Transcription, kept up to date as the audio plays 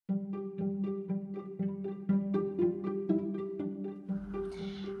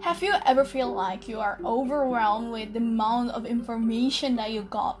Have you ever feel like you are overwhelmed with the amount of information that you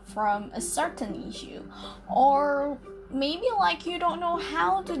got from a certain issue? Or maybe like you don't know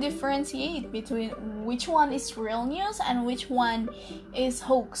how to differentiate between which one is real news and which one is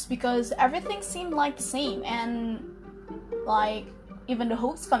hoax because everything seemed like the same, and like even the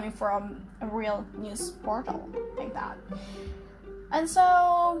hoax coming from a real news portal like that. And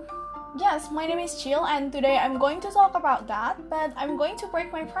so yes, my name is Chill, and today I'm going to talk about that, but I'm going to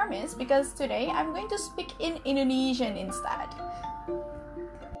break my promise because today I'm going to speak in Indonesian instead.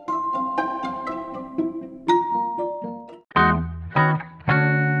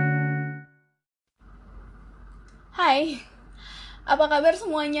 Hai, apa kabar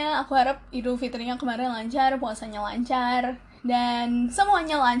semuanya? Aku harap Idul Fitrinya kemarin lancar, puasanya lancar, dan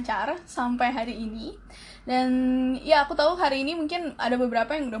semuanya lancar sampai hari ini. Dan ya aku tahu hari ini mungkin ada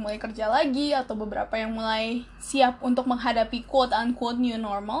beberapa yang udah mulai kerja lagi atau beberapa yang mulai siap untuk menghadapi quote-unquote new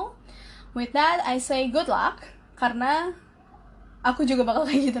normal. With that, I say good luck, karena aku juga bakal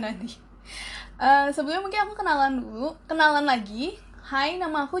kayak gitu nanti. Sebelumnya mungkin aku kenalan lagi. Hai,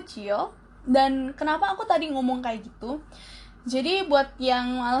 nama aku Cio. Dan kenapa aku tadi ngomong kayak gitu? Jadi buat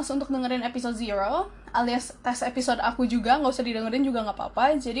yang malas untuk dengerin episode 0 alias tes episode aku juga, nggak usah didengerin juga nggak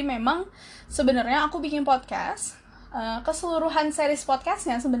apa-apa. Jadi memang sebenarnya aku bikin podcast, keseluruhan series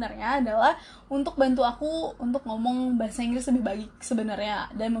podcastnya sebenarnya adalah untuk bantu aku untuk ngomong bahasa Inggris lebih baik sebenarnya,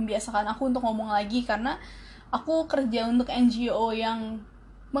 dan membiasakan aku untuk ngomong lagi, karena aku kerja untuk NGO yang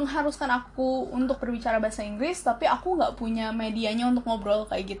mengharuskan aku untuk berbicara bahasa Inggris, tapi aku nggak punya medianya untuk ngobrol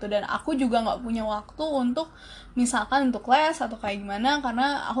kayak gitu, dan aku juga nggak punya waktu untuk misalkan untuk les atau kayak gimana,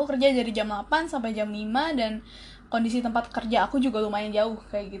 karena aku kerja dari jam 8 sampai jam 5 dan kondisi tempat kerja aku juga lumayan jauh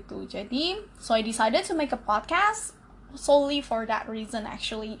kayak gitu. Jadi so I decided to make a podcast solely for that reason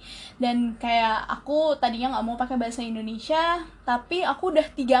actually. Dan kayak aku tadinya nggak mau pakai bahasa Indonesia, tapi aku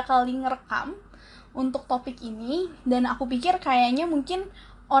udah 3 kali ngerekam untuk topik ini, dan aku pikir kayaknya mungkin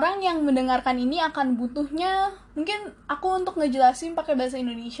orang yang mendengarkan ini akan butuhnya mungkin aku untuk ngejelasin pakai bahasa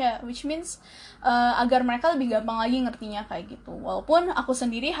Indonesia, which means agar mereka lebih gampang lagi ngertinya kayak gitu. Walaupun aku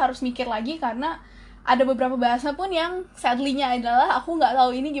sendiri harus mikir lagi, karena ada beberapa bahasa pun yang sadly-nya adalah aku nggak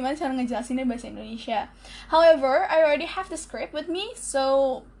tahu ini gimana cara ngejelasinnya bahasa Indonesia. However, I already have the script with me,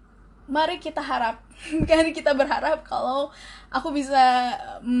 so mari kita berharap kalau aku bisa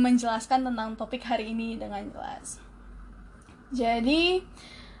menjelaskan tentang topik hari ini dengan jelas. Jadi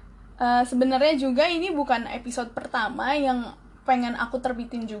sebenarnya juga ini bukan episode pertama yang pengen aku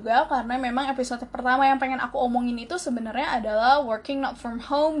terbitin juga, karena memang episode pertama yang pengen aku omongin itu sebenarnya adalah working not from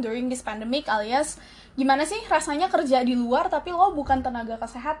home during this pandemic, alias gimana sih rasanya kerja di luar tapi lo bukan tenaga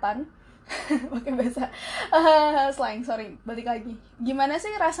kesehatan. Pakai bahasa slang, balik lagi. Gimana sih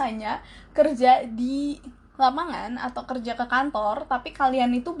rasanya kerja di lapangan atau kerja ke kantor tapi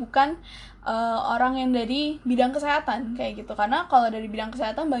kalian itu bukan orang yang dari bidang kesehatan kayak gitu, karena kalau dari bidang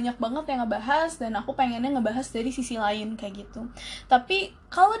kesehatan banyak banget yang ngebahas, dan aku pengennya ngebahas dari sisi lain kayak gitu. Tapi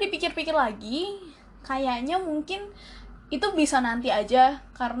kalau dipikir-pikir lagi, kayaknya mungkin itu bisa nanti aja,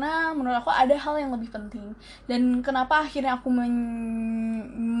 karena menurut aku ada hal yang lebih penting. Dan kenapa akhirnya aku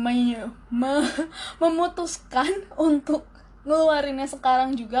memutuskan untuk ngeluarinnya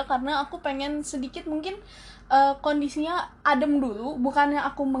sekarang juga, karena aku pengen sedikit mungkin kondisinya adem dulu, bukannya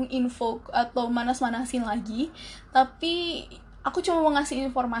aku menginfo atau manas-manasin lagi, tapi aku cuma mau ngasih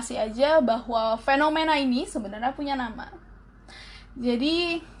informasi aja bahwa fenomena ini sebenarnya punya nama.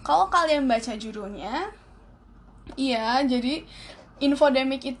 Jadi kalau kalian baca judulnya, iya, jadi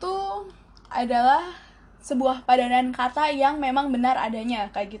infodemic itu adalah sebuah padanan kata yang memang benar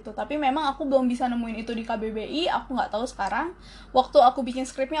adanya kayak gitu, tapi memang aku belum bisa nemuin itu di KBBI, aku nggak tahu sekarang. Waktu aku bikin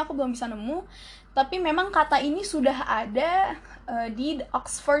skripnya aku belum bisa nemu, tapi memang kata ini sudah ada di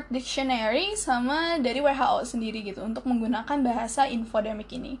Oxford Dictionary sama dari WHO sendiri gitu untuk menggunakan bahasa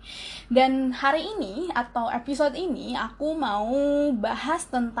infodemic ini. Dan hari ini atau episode ini aku mau bahas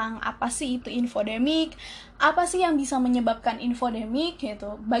tentang apa sih itu infodemic, apa sih yang bisa menyebabkan infodemic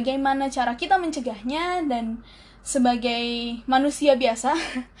gitu, bagaimana cara kita mencegahnya, dan sebagai manusia biasa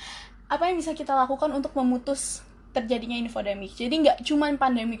apa yang bisa kita lakukan untuk memutus terjadinya infodemic. Jadi nggak cuma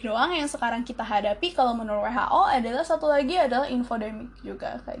pandemik doang yang sekarang kita hadapi, kalau menurut WHO adalah satu lagi adalah infodemic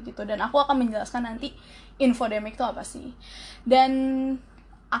juga kayak gitu, dan aku akan menjelaskan nanti infodemic itu apa sih. Dan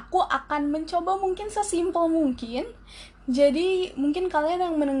aku akan mencoba mungkin sesimpel mungkin, jadi mungkin kalian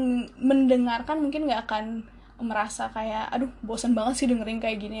yang mendengarkan mungkin nggak akan merasa kayak aduh bosan banget sih dengerin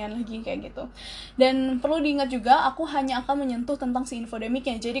kayak ginian lagi kayak gitu. Dan perlu diingat juga aku hanya akan menyentuh tentang si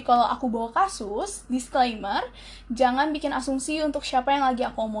infodemiknya. Jadi kalau aku bawa kasus, disclaimer, jangan bikin asumsi untuk siapa yang lagi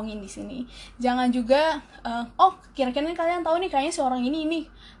aku omongin di sini. Jangan juga oh kira-kira kalian tahu nih kayaknya si orang ini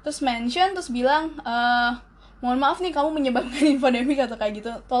terus mention terus bilang mohon maaf nih kamu menyebabkan infodemik atau kayak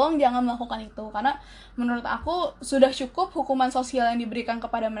gitu. Tolong jangan melakukan itu, karena menurut aku sudah cukup hukuman sosial yang diberikan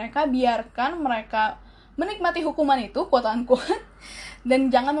kepada mereka. Biarkan mereka menikmati hukuman itu, quote unquote,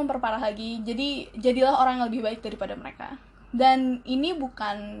 dan jangan memperparah lagi. Jadi jadilah orang yang lebih baik daripada mereka. Dan ini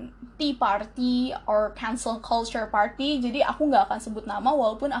bukan tea party or cancel culture party, jadi aku nggak akan sebut nama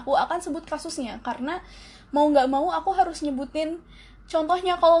walaupun aku akan sebut kasusnya, karena mau nggak mau aku harus nyebutin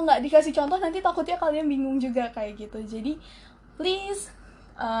contohnya. Kalau nggak dikasih contoh nanti takutnya kalian bingung juga kayak gitu. Jadi please,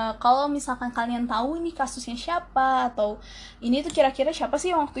 kalau misalkan kalian tahu ini kasusnya siapa atau ini tuh kira-kira siapa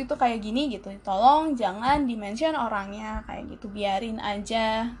sih waktu itu kayak gini gitu, tolong jangan di-mention orangnya kayak gitu. Biarin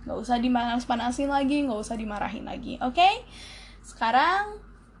aja, nggak usah dipanas-panasin lagi, nggak usah dimarahin lagi, oke? Sekarang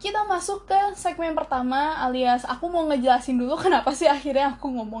kita masuk ke segmen pertama, alias aku mau ngejelasin dulu kenapa sih akhirnya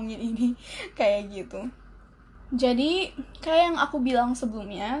aku ngomongin ini kayak gitu. Jadi, kayak yang aku bilang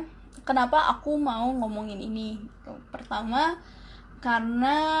sebelumnya, kenapa aku mau ngomongin ini? Pertama,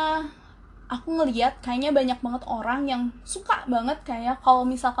 karena aku ngeliat kayaknya banyak banget orang yang suka banget kayak kalau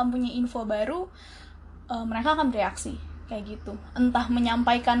misalkan punya info baru, mereka akan bereaksi kayak gitu. Entah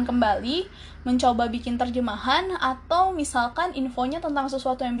menyampaikan kembali, mencoba bikin terjemahan, atau misalkan infonya tentang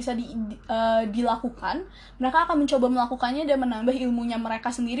sesuatu yang bisa dilakukan, mereka akan mencoba melakukannya dan menambah ilmunya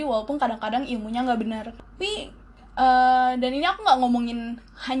mereka sendiri, walaupun kadang-kadang ilmunya nggak benar. Tapi dan ini aku nggak ngomongin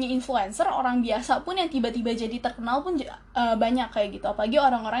hanya influencer, orang biasa pun yang tiba-tiba jadi terkenal pun banyak kayak gitu. Apalagi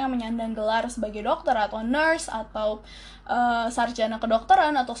orang-orang yang menyandang gelar sebagai dokter atau nurse atau sarjana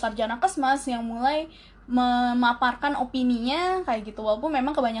kedokteran atau sarjana kesmas yang mulai memaparkan opininya kayak gitu, walaupun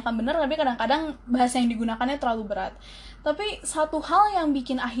memang kebanyakan benar, tapi kadang-kadang bahasa yang digunakannya terlalu berat. Tapi satu hal yang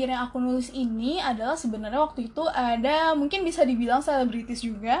bikin akhirnya aku nulis ini adalah sebenarnya waktu itu ada, mungkin bisa dibilang selebritis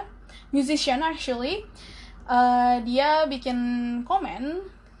juga, musician actually, dia bikin komen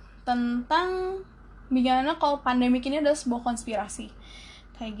tentang bagaimana kalau pandemik ini adalah sebuah konspirasi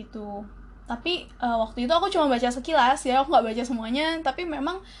kayak gitu. Tapi waktu itu aku cuma baca sekilas ya, aku nggak baca semuanya, tapi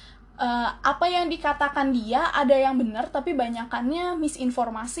memang apa yang dikatakan dia ada yang benar, tapi banyakannya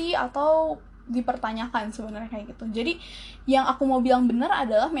misinformasi atau dipertanyakan sebenarnya kayak gitu. Jadi yang aku mau bilang benar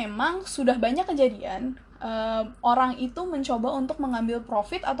adalah memang sudah banyak kejadian orang itu mencoba untuk mengambil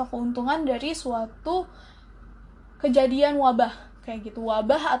profit atau keuntungan dari suatu kejadian wabah kayak gitu,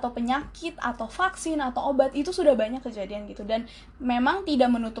 wabah atau penyakit atau vaksin atau obat, itu sudah banyak kejadian gitu. Dan memang tidak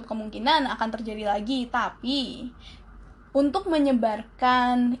menutup kemungkinan akan terjadi lagi, tapi untuk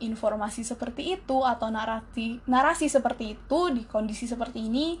menyebarkan informasi seperti itu atau narasi seperti itu di kondisi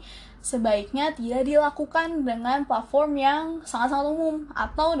seperti ini, sebaiknya tidak dilakukan dengan platform yang sangat-sangat umum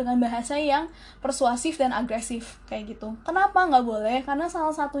atau dengan bahasa yang persuasif dan agresif kayak gitu. Kenapa nggak boleh? Karena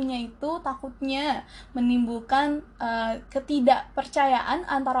salah satunya itu takutnya menimbulkan ketidakpercayaan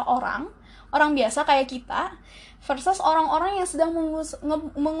antara orang biasa kayak kita versus orang-orang yang sedang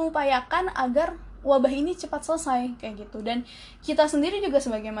mengupayakan agar wabah ini cepat selesai kayak gitu. Dan kita sendiri juga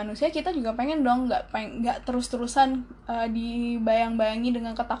sebagai manusia, kita juga pengen dong nggak terus-terusan dibayang-bayangi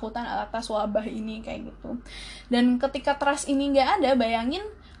dengan ketakutan atas wabah ini kayak gitu. Dan ketika trust ini nggak ada, bayangin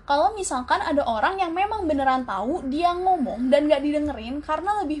kalau misalkan ada orang yang memang beneran tahu, dia ngomong dan nggak didengerin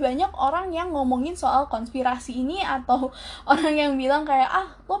karena lebih banyak orang yang ngomongin soal konspirasi ini, atau orang yang bilang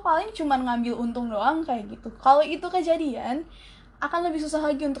kayak lo paling cuma ngambil untung doang kayak gitu. Kalau itu kejadian, akan lebih susah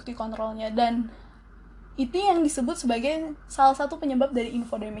lagi untuk dikontrolnya. Dan itu yang disebut sebagai salah satu penyebab dari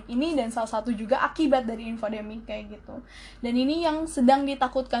infodemik ini, dan salah satu juga akibat dari infodemik kayak gitu. Dan ini yang sedang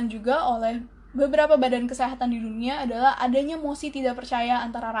ditakutkan juga oleh beberapa badan kesehatan di dunia adalah adanya mosi tidak percaya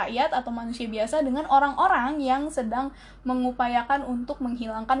antara rakyat atau manusia biasa dengan orang-orang yang sedang mengupayakan untuk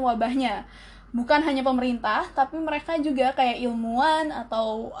menghilangkan wabahnya. Bukan hanya pemerintah, tapi mereka juga kayak ilmuwan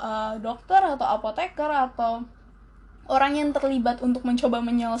atau dokter atau apoteker atau orang yang terlibat untuk mencoba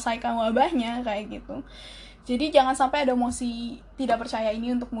menyelesaikan wabahnya kayak gitu. Jadi jangan sampai ada emosi tidak percaya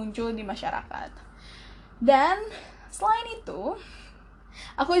ini untuk muncul di masyarakat. Dan selain itu,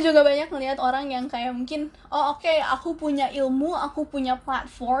 aku juga banyak melihat orang yang kayak mungkin oke, aku punya ilmu, aku punya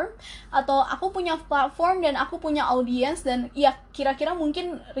platform, atau aku punya platform dan aku punya audiens, dan ya kira-kira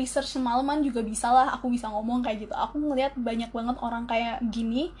mungkin research semalaman juga bisa lah aku bisa ngomong kayak gitu. Aku ngelihat banyak banget orang kayak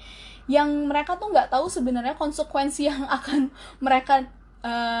gini yang mereka tuh nggak tahu sebenarnya konsekuensi yang akan mereka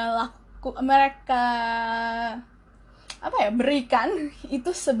berikan itu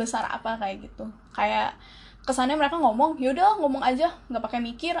sebesar apa kayak gitu. Kayak kesannya mereka ngomong ya udah ngomong aja nggak pakai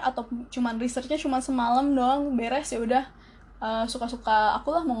mikir, atau cuman researchnya cuma semalam doang beres ya udah, suka-suka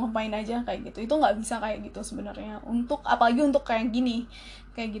aku lah mau ngapain aja kayak gitu. Itu nggak bisa kayak gitu sebenarnya, untuk apalagi untuk kayak gini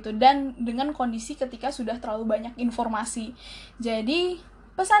kayak gitu, dan dengan kondisi ketika sudah terlalu banyak informasi. Jadi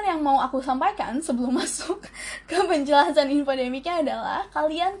pesan yang mau aku sampaikan sebelum masuk ke penjelasan infodemiknya adalah,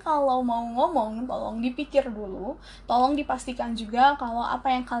 kalian kalau mau ngomong tolong dipikir dulu, tolong dipastikan juga kalau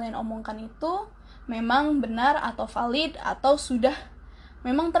apa yang kalian omongkan itu memang benar atau valid atau sudah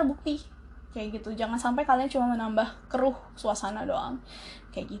memang terbukti kayak gitu. Jangan sampai kalian cuma menambah keruh suasana doang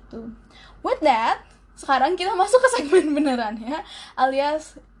kayak gitu. With that, sekarang kita masuk ke segmen beneran ya,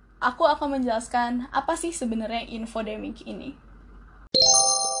 alias aku akan menjelaskan apa sih sebenarnya infodemic ini.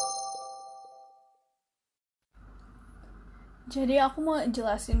 Jadi aku mau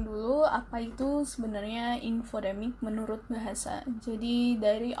jelasin dulu apa itu sebenarnya infodemic menurut bahasa. Jadi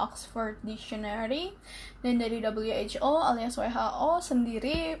dari Oxford Dictionary dan dari WHO alias WHO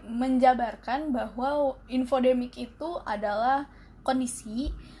sendiri menjabarkan bahwa infodemic itu adalah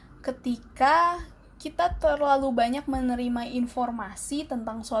kondisi ketika kita terlalu banyak menerima informasi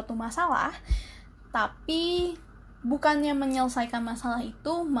tentang suatu masalah, tapi bukannya menyelesaikan masalah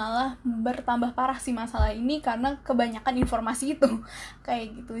itu, malah bertambah parah si masalah ini karena kebanyakan informasi itu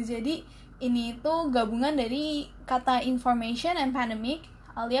kayak gitu. Jadi ini itu gabungan dari kata information and pandemic,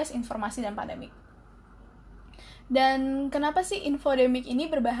 alias informasi dan pandemik. Dan kenapa sih infodemic ini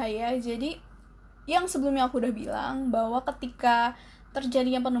berbahaya? Jadi yang sebelumnya aku udah bilang bahwa ketika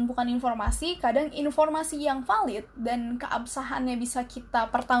terjadinya penumpukan informasi, kadang informasi yang valid dan keabsahannya bisa kita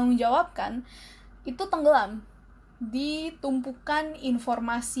pertanggungjawabkan itu tenggelam di tumpukan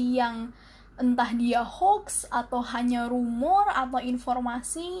informasi yang entah dia hoax atau hanya rumor atau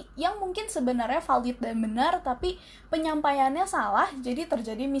informasi yang mungkin sebenarnya valid dan benar tapi penyampaiannya salah, jadi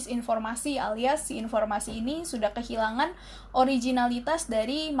terjadi misinformasi, alias si informasi ini sudah kehilangan originalitas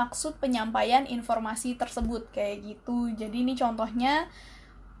dari maksud penyampaian informasi tersebut kayak gitu. Jadi ini contohnya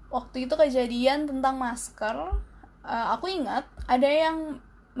waktu itu kejadian tentang masker. Aku ingat ada yang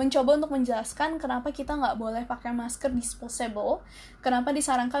mencoba untuk menjelaskan kenapa kita nggak boleh pakai masker disposable, kenapa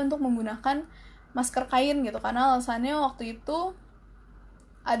disarankan untuk menggunakan masker kain gitu, karena alasannya waktu itu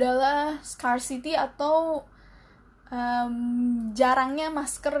adalah scarcity atau jarangnya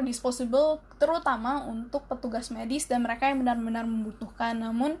masker disposable, terutama untuk petugas medis dan mereka yang benar-benar membutuhkan.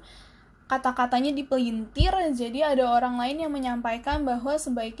 Namun kata-katanya dipelintir, jadi ada orang lain yang menyampaikan bahwa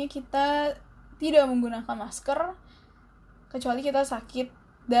sebaiknya kita tidak menggunakan masker kecuali kita sakit,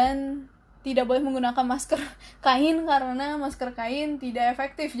 dan tidak boleh menggunakan masker kain karena masker kain tidak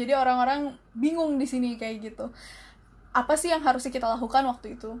efektif. Jadi orang-orang bingung di sini kayak gitu. Apa sih yang harus kita lakukan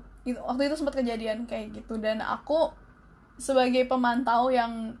waktu itu? Waktu itu sempat kejadian kayak gitu, dan aku sebagai pemantau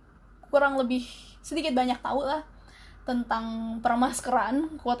yang kurang lebih sedikit banyak tahu lah tentang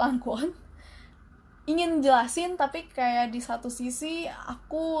permaskeran, quote unquote, ingin jelasin, tapi kayak di satu sisi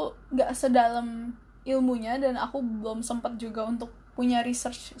aku gak sedalam ilmunya dan aku belum sempat juga untuk punya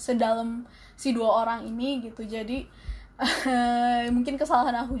research sedalam si dua orang ini gitu. Jadi mungkin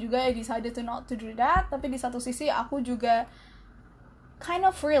kesalahan aku juga, I decided to not to do that. Tapi di satu sisi aku juga kind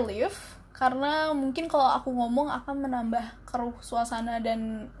of relief, karena mungkin kalau aku ngomong akan menambah keruh suasana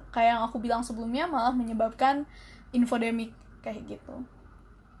dan kayak yang aku bilang sebelumnya malah menyebabkan infodemic kayak gitu.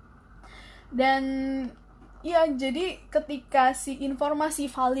 Dan ya, jadi ketika si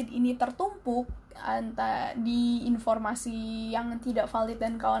informasi valid ini tertumpuk entah di informasi yang tidak valid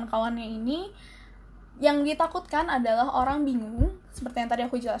dan kawan-kawannya ini, yang ditakutkan adalah orang bingung, seperti yang tadi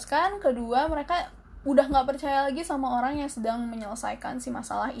aku jelaskan. Kedua, mereka udah gak percaya lagi sama orang yang sedang menyelesaikan si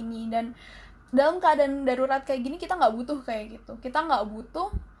masalah ini. Dan dalam keadaan darurat kayak gini, kita gak butuh kayak gitu. Kita gak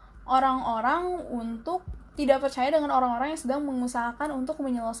butuh orang-orang untuk tidak percaya dengan orang-orang yang sedang mengusahakan untuk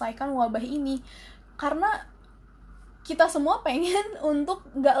menyelesaikan wabah ini. Karena kita semua pengen untuk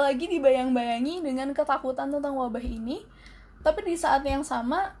gak lagi dibayang-bayangi dengan ketakutan tentang wabah ini. Tapi di saat yang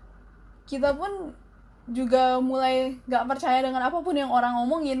sama, kita pun juga mulai gak percaya dengan apapun yang orang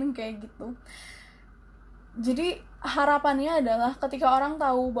ngomongin kayak gitu. Jadi harapannya adalah ketika orang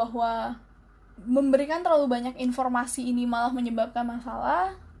tahu bahwa memberikan terlalu banyak informasi ini malah menyebabkan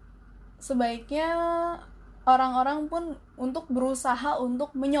masalah, sebaiknya orang-orang pun untuk berusaha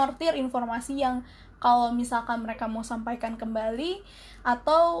untuk menyortir informasi yang kalau misalkan mereka mau sampaikan kembali,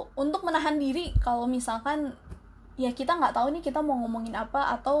 atau untuk menahan diri kalau misalkan ya kita nggak tahu nih kita mau ngomongin apa,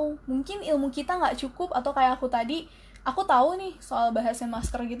 atau mungkin ilmu kita nggak cukup, atau kayak aku tadi, aku tahu nih soal bahasan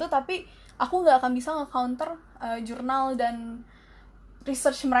masker gitu, tapi aku nggak akan bisa nge-counter jurnal dan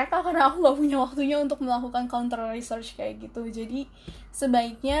research mereka, karena aku nggak punya waktunya untuk melakukan counter research kayak gitu. Jadi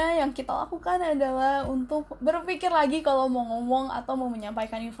sebaiknya yang kita lakukan adalah untuk berpikir lagi kalau mau ngomong atau mau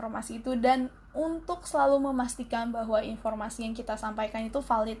menyampaikan informasi itu, dan untuk selalu memastikan bahwa informasi yang kita sampaikan itu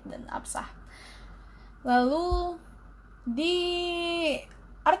valid dan absah. Lalu di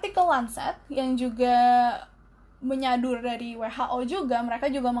artikel Lancet yang juga menyadur dari WHO juga, mereka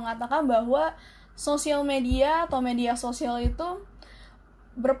juga mengatakan bahwa sosial media atau media sosial itu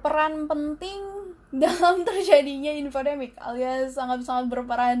berperan penting dalam terjadinya infodemik, alias sangat-sangat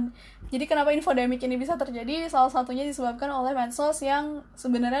berperan. Jadi kenapa infodemik ini bisa terjadi? Salah satunya disebabkan oleh medsos yang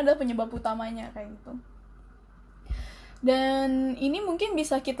sebenarnya adalah penyebab utamanya kayak gitu. Dan ini mungkin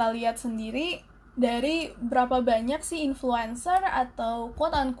bisa kita lihat sendiri dari berapa banyak sih influencer atau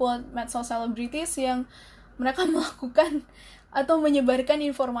quote-unquote medsos celebrities yang mereka melakukan atau menyebarkan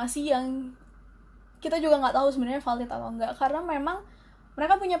informasi yang kita juga nggak tahu sebenarnya valid atau enggak, karena memang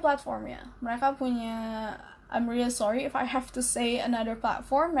mereka punya platformnya, mereka punya, I'm really sorry if I have to say another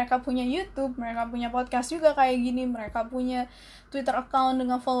platform, mereka punya YouTube, mereka punya podcast juga kayak gini, mereka punya Twitter account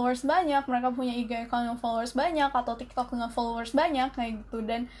dengan followers banyak, mereka punya IG account dengan followers banyak, atau TikTok dengan followers banyak kayak gitu.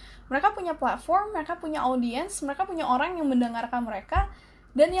 Dan mereka punya platform, mereka punya audience, mereka punya orang yang mendengarkan mereka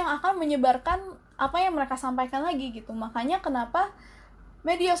dan yang akan menyebarkan apa yang mereka sampaikan lagi gitu. Makanya kenapa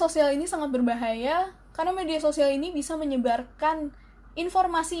media sosial ini sangat berbahaya, karena media sosial ini bisa menyebarkan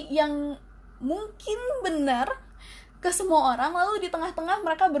informasi yang mungkin benar ke semua orang, lalu di tengah-tengah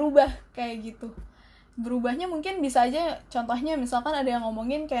mereka berubah kayak gitu. Berubahnya mungkin bisa aja, contohnya misalkan ada yang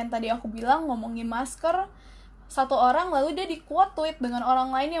ngomongin kayak yang tadi aku bilang, ngomongin masker, satu orang lalu dia di-quote tweet dengan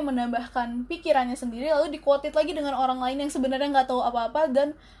orang lain yang menambahkan pikirannya sendiri, lalu di-quote lagi dengan orang lain yang sebenarnya nggak tahu apa-apa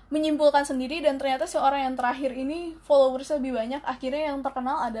dan menyimpulkan sendiri, dan ternyata si orang yang terakhir ini followers lebih banyak, akhirnya yang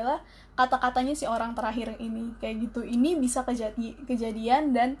terkenal adalah kata-katanya si orang terakhir ini kayak gitu. Ini bisa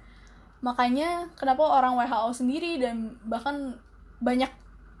kejadian, dan makanya kenapa orang WHO sendiri dan bahkan banyak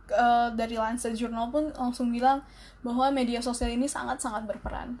dari Lancet Journal pun langsung bilang bahwa media sosial ini sangat-sangat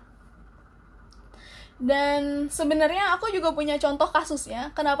berperan. Dan sebenarnya aku juga punya contoh kasusnya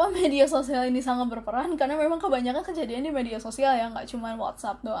kenapa media sosial ini sangat berperan, karena memang kebanyakan kejadian di media sosial ya, nggak cuma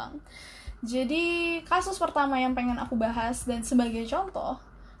WhatsApp doang. Jadi kasus pertama yang pengen aku bahas dan sebagai contoh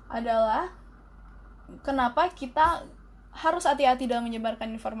adalah kenapa kita harus hati-hati dalam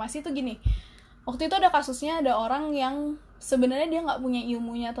menyebarkan informasi itu gini. Waktu itu ada kasusnya, ada orang yang sebenarnya dia nggak punya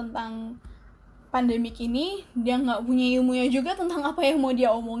ilmunya tentang pandemik ini, dia nggak punya ilmunya juga tentang apa yang mau dia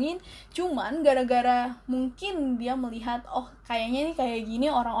omongin, cuman gara-gara mungkin dia melihat, oh kayaknya nih kayak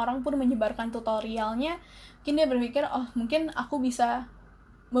gini orang-orang pun menyebarkan tutorialnya, mungkin dia berpikir, oh mungkin aku bisa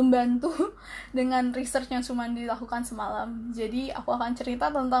membantu dengan research yang cuma dilakukan semalam. Jadi aku akan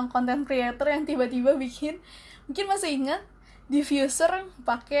cerita tentang content creator yang tiba-tiba bikin, mungkin masih ingat, diffuser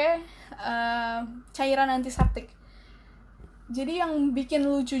pakai cairan antiseptik. Jadi yang bikin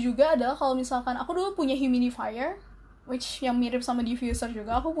lucu juga adalah kalau misalkan aku dulu punya humidifier, which yang mirip sama diffuser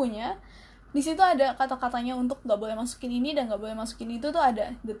juga aku punya. Di situ ada kata-katanya untuk nggak boleh masukin ini dan nggak boleh masukin itu, tuh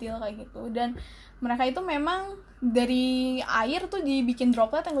ada detail kayak gitu. Dan mereka itu memang dari air tuh dibikin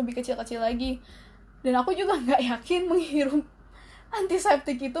droplet yang lebih kecil-kecil lagi. Dan aku juga nggak yakin menghirup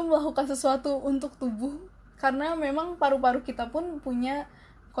antiseptik itu melakukan sesuatu untuk tubuh, karena memang paru-paru kita pun punya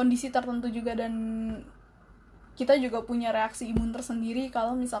kondisi tertentu juga, dan kita juga punya reaksi imun tersendiri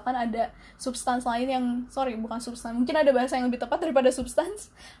kalau misalkan ada substans lain yang, bukan substans, mungkin ada bahasa yang lebih tepat daripada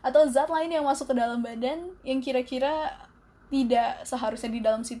substans, atau zat lain yang masuk ke dalam badan yang kira-kira tidak seharusnya di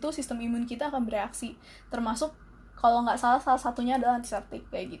dalam situ, sistem imun kita akan bereaksi. Termasuk kalau nggak salah satunya adalah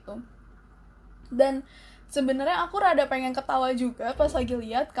antiseptik kayak gitu. Dan sebenarnya aku rada pengen ketawa juga pas lagi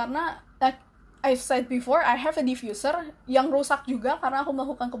lihat, karena I've said before, I have a diffuser yang rusak juga karena aku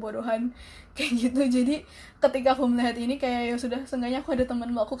melakukan kebodohan kayak gitu. Jadi ketika aku melihat ini kayak ya sudah, seenggaknya aku ada teman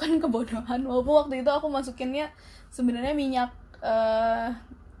melakukan kebodohan, walaupun waktu itu aku masukinnya sebenarnya minyak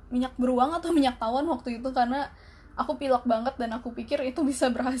beruang atau minyak tawon waktu itu, karena aku pilek banget dan aku pikir itu bisa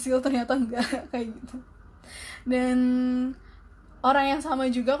berhasil, ternyata enggak kayak gitu. Dan orang yang sama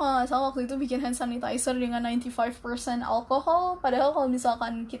juga kalau nggak salah waktu itu bikin hand sanitizer dengan 95% alkohol, padahal kalau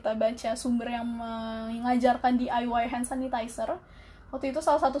misalkan kita baca sumber yang mengajarkan DIY hand sanitizer, waktu itu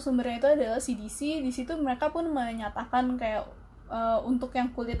salah satu sumbernya itu adalah CDC. Di situ mereka pun menyatakan kayak untuk yang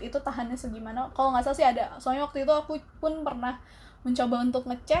kulit itu tahannya segimana, kalau nggak salah sih ada, soalnya waktu itu aku pun pernah mencoba untuk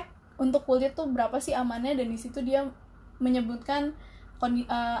ngecek untuk kulit tuh berapa sih amannya, dan di situ dia menyebutkan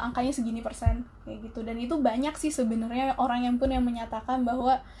angkanya segini persen kayak gitu. Dan itu banyak sih sebenarnya orang yang pun yang menyatakan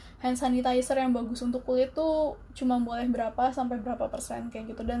bahwa hand sanitizer yang bagus untuk kulit tuh cuma boleh berapa sampai berapa persen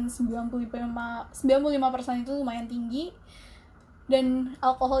kayak gitu, dan 95% itu lumayan tinggi. Dan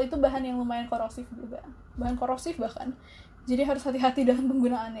alkohol itu bahan yang lumayan korosif juga, bahan korosif bahkan. Jadi harus hati-hati dalam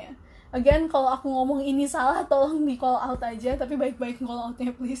penggunaannya. Again, kalau aku ngomong ini salah, tolong di call out aja, tapi baik-baik call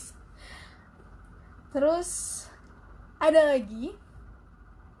outnya please. Terus ada lagi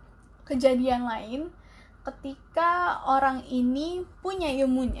kejadian lain ketika orang ini punya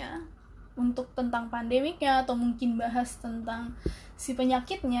ilmunya untuk tentang pandemiknya atau mungkin bahas tentang si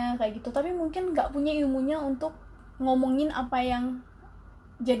penyakitnya kayak gitu, tapi mungkin nggak punya ilmunya untuk ngomongin apa yang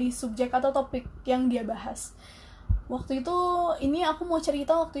jadi subjek atau topik yang dia bahas. Waktu itu, ini aku mau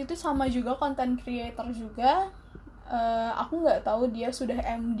cerita, waktu itu sama juga content creator juga. Aku nggak tahu dia sudah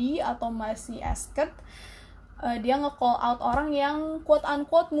MD atau masih esket. Dia nge-call out orang yang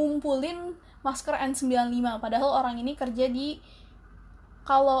quote-unquote ngumpulin masker N95. Padahal orang ini kerja di,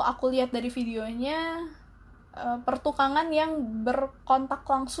 kalau aku lihat dari videonya, pertukangan yang berkontak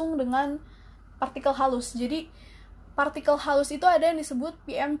langsung dengan partikel halus. Jadi partikel halus itu ada yang disebut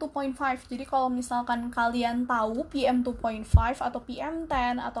PM2.5. Jadi kalau misalkan kalian tahu PM2.5 atau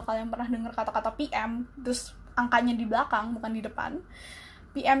PM10, atau kalian pernah dengar kata-kata PM terus angkanya di belakang bukan di depan,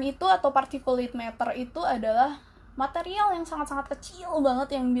 PM itu atau particulate matter itu adalah material yang sangat-sangat kecil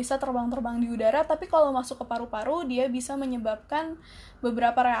banget yang bisa terbang-terbang di udara, tapi kalau masuk ke paru-paru dia bisa menyebabkan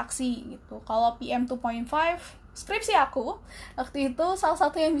beberapa reaksi gitu. Kalau PM2.5, skripsi aku waktu itu salah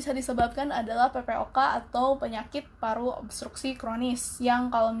satu yang bisa disebabkan adalah PPOK atau penyakit paru obstruksi kronis,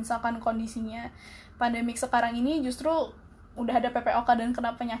 yang kalau misalkan kondisinya pandemik sekarang ini justru udah ada PPOK dan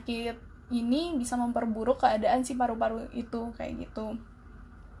kena penyakit ini bisa memperburuk keadaan si paru-paru itu kayak gitu.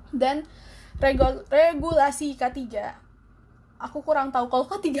 Dan regulasi K3, aku kurang tahu kalau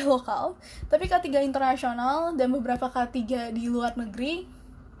K3 lokal, tapi K3 internasional dan beberapa K3 di luar negeri,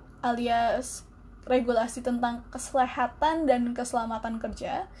 alias regulasi tentang kesehatan dan keselamatan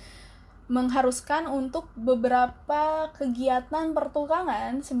kerja, mengharuskan untuk beberapa kegiatan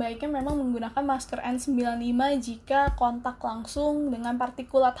pertukangan sebaiknya memang menggunakan masker N95 jika kontak langsung dengan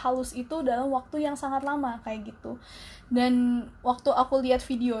partikulat halus itu dalam waktu yang sangat lama kayak gitu. Dan waktu aku lihat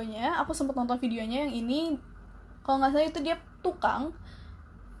videonya, aku sempat nonton videonya yang ini, kalau nggak salah itu dia tukang,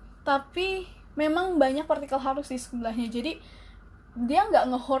 tapi memang banyak partikel halus di sebelahnya. Jadi dia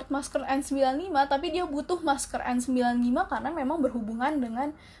nggak nge-hoard masker N95, tapi dia butuh masker N95 karena memang berhubungan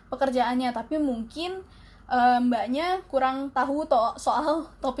dengan pekerjaannya. Tapi mungkin mbaknya kurang tahu soal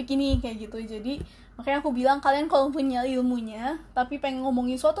topik ini kayak gitu. Jadi makanya aku bilang, kalian kalau punya ilmunya tapi pengen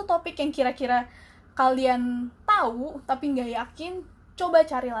ngomongin suatu topik yang kira-kira kalian tahu tapi nggak yakin, coba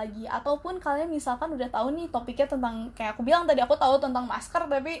cari lagi. Ataupun kalian misalkan udah tahu nih topiknya tentang, kayak aku bilang tadi, aku tahu tentang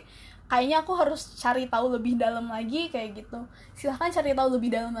masker tapi kayaknya aku harus cari tahu lebih dalam lagi kayak gitu. Silahkan cari tahu lebih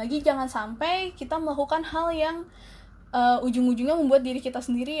dalam lagi, jangan sampai kita melakukan hal yang ujung-ujungnya membuat diri kita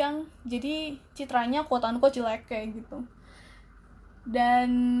sendiri yang jadi citranya quote-unquote jelek kayak gitu.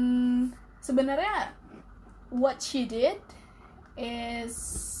 Dan sebenarnya what she did is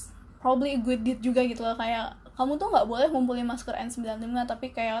probably a good deed juga gitu loh. Kayak kamu tuh nggak boleh ngumpulin masker N95,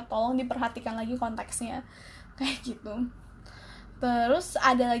 tapi kayak tolong diperhatikan lagi konteksnya kayak gitu. Terus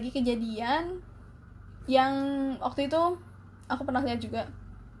ada lagi kejadian yang waktu itu aku pernah lihat juga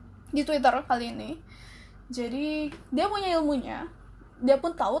di Twitter kali ini. Jadi dia punya ilmunya, dia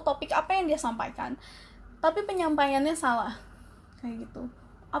pun tahu topik apa yang dia sampaikan, tapi penyampaiannya salah kayak gitu.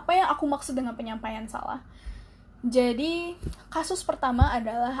 Apa yang aku maksud dengan penyampaian salah? Jadi kasus pertama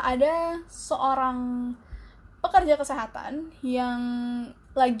adalah ada seorang pekerja kesehatan yang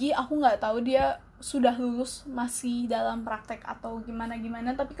lagi, aku nggak tahu dia sudah lulus, masih dalam praktek atau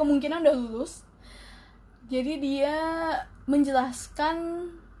gimana-gimana, tapi kemungkinan udah lulus. Jadi dia menjelaskan,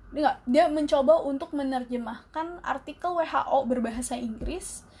 dia mencoba untuk menerjemahkan artikel WHO berbahasa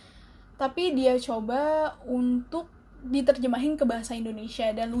Inggris, tapi dia coba untuk diterjemahin ke bahasa Indonesia.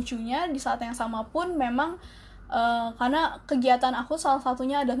 Dan lucunya di saat yang sama pun memang karena kegiatan aku salah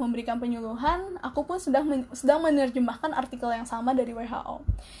satunya adalah memberikan penyuluhan, aku pun sedang menerjemahkan artikel yang sama dari WHO.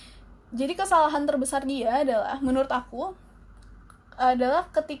 Jadi kesalahan terbesar dia adalah, menurut aku, adalah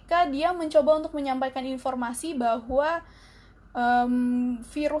ketika dia mencoba untuk menyampaikan informasi bahwa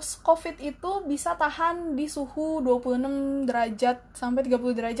virus COVID itu bisa tahan di suhu 26 derajat sampai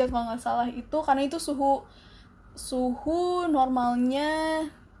 30 derajat kalau nggak salah itu, karena itu suhu normalnya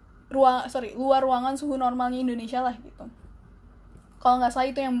luar ruangan suhu normalnya Indonesia lah gitu. Kalau nggak salah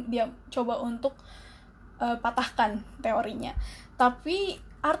itu yang dia coba untuk patahkan teorinya. Tapi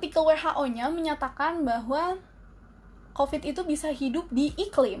artikel WHO-nya menyatakan bahwa COVID itu bisa hidup di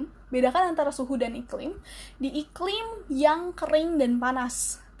iklim, bedakan antara suhu dan iklim, di iklim yang kering dan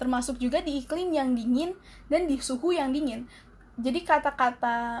panas, termasuk juga di iklim yang dingin dan di suhu yang dingin. Jadi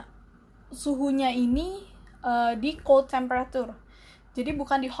kata-kata suhunya ini di cold temperature. Jadi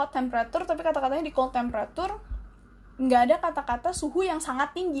bukan di hot temperature, tapi kata-katanya di cold temperature. Nggak ada kata-kata suhu yang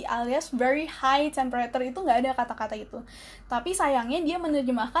sangat tinggi alias very high temperature, itu nggak ada kata-kata itu. Tapi sayangnya dia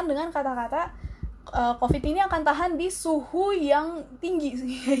menerjemahkan dengan kata-kata COVID ini akan tahan di suhu yang tinggi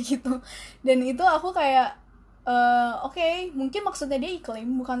kayak gitu. Dan itu aku kayak oke, mungkin maksudnya dia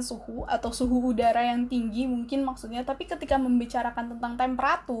iklim bukan suhu, atau suhu udara yang tinggi mungkin maksudnya. Tapi ketika membicarakan tentang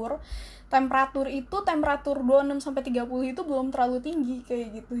temperatur itu temperatur 26-30 itu belum terlalu tinggi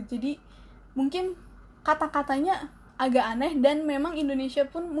kayak gitu. Jadi mungkin kata-katanya agak aneh, dan memang Indonesia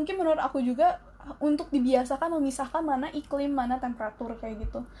pun mungkin menurut aku juga untuk dibiasakan memisahkan mana iklim mana temperatur kayak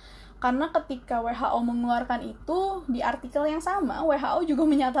gitu. Karena ketika WHO mengeluarkan itu, di artikel yang sama WHO juga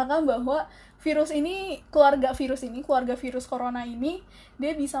menyatakan bahwa keluarga virus corona ini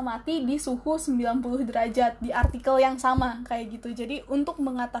dia bisa mati di suhu 90 derajat, di artikel yang sama kayak gitu. Jadi untuk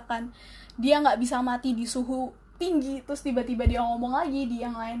mengatakan dia nggak bisa mati di suhu tinggi, terus tiba-tiba dia ngomong lagi di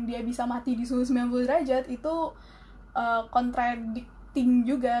yang lain dia bisa mati di suhu 90 derajat, itu contradicting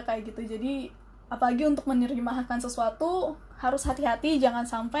juga kayak gitu. Jadi apalagi untuk menerjemahkan sesuatu harus hati-hati, jangan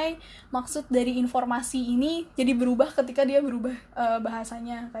sampai maksud dari informasi ini jadi berubah ketika dia berubah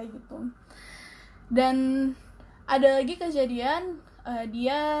bahasanya kayak gitu. Dan ada lagi kejadian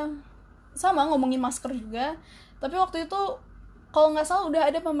dia sama ngomongin masker juga, tapi waktu itu kalau nggak salah udah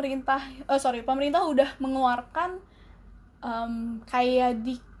ada pemerintah udah mengeluarkan kayak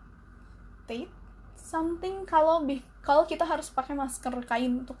dictate something kalau kita harus pakai masker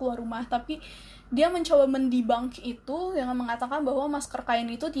kain untuk keluar rumah. Tapi dia mencoba mendebunk itu dengan mengatakan bahwa masker kain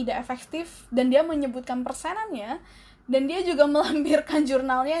itu tidak efektif, dan dia menyebutkan persenannya, dan dia juga melampirkan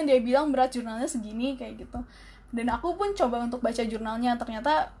jurnalnya yang dia bilang berat jurnalnya segini kayak gitu. Dan aku pun coba untuk baca jurnalnya,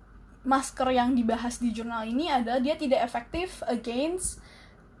 ternyata masker yang dibahas di jurnal ini adalah dia tidak efektif against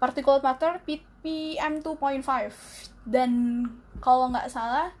particulate matter PM 2.5, dan kalau nggak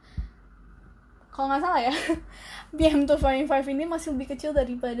salah ya PM 2.5 ini masih lebih kecil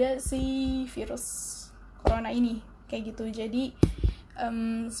daripada si virus corona ini kayak gitu. Jadi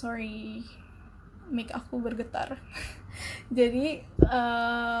sorry, mic aku bergetar. Jadi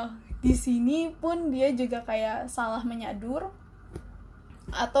di sini pun dia juga kayak salah menyadur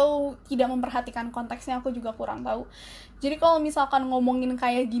atau tidak memperhatikan konteksnya, aku juga kurang tahu. Jadi kalau misalkan ngomongin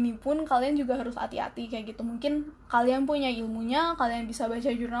kayak gini pun kalian juga harus hati-hati kayak gitu. Mungkin kalian punya ilmunya, kalian bisa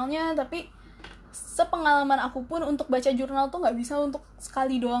baca jurnalnya, tapi sepengalaman aku pun untuk baca jurnal tuh nggak bisa untuk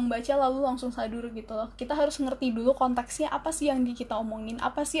sekali doang baca lalu langsung sadur gitu loh. Kita harus ngerti dulu konteksnya, apa sih yang kita omongin,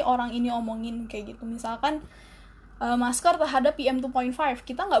 apa sih orang ini omongin kayak gitu. Misalkan masker terhadap PM 2.5,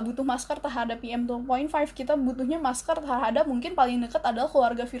 kita nggak butuh masker terhadap PM 2.5, kita butuhnya masker terhadap mungkin paling dekat adalah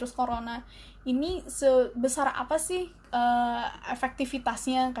keluarga virus corona. Ini sebesar apa sih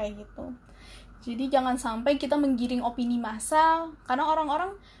efektivitasnya kayak gitu. Jadi jangan sampai kita menggiring opini massa, karena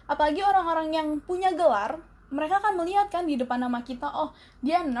orang-orang, apalagi orang-orang yang punya gelar, mereka akan melihat kan di depan nama kita, oh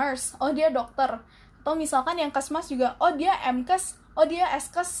dia nurse, oh dia dokter, atau misalkan yang kesmas juga, oh dia MKes, oh dia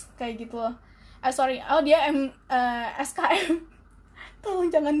SKes kayak gitu loh. Oh dia SKM. Tolong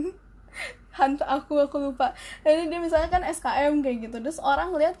jangan hantu aku lupa. Jadi dia misalnya kan SKM kayak gitu, terus orang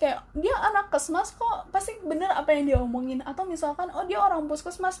lihat kayak dia anak kesmas kok pasti bener apa yang dia omongin, atau misalkan oh dia orang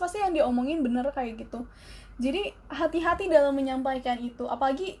puskesmas pasti yang dia omongin bener kayak gitu. Jadi hati-hati dalam menyampaikan itu,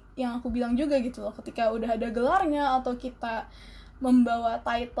 apalagi yang aku bilang juga gitu loh, ketika udah ada gelarnya atau kita membawa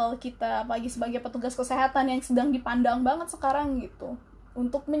title kita apalagi sebagai petugas kesehatan yang sedang dipandang banget sekarang gitu,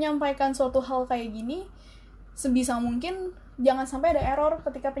 untuk menyampaikan suatu hal kayak gini sebisa mungkin jangan sampai ada error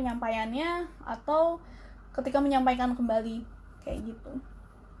ketika penyampaiannya atau ketika menyampaikan kembali kayak gitu.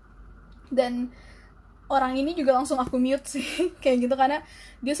 Dan orang ini juga langsung aku mute sih kayak gitu, karena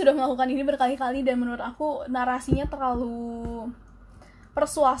dia sudah melakukan ini berkali-kali dan menurut aku narasinya terlalu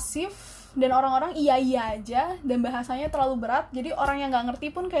persuasif dan orang-orang iya aja dan bahasanya terlalu berat. Jadi orang yang nggak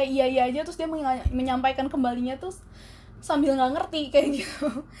ngerti pun kayak iya aja, terus dia menyampaikan kembalinya tuh sambil nggak ngerti kayak gitu.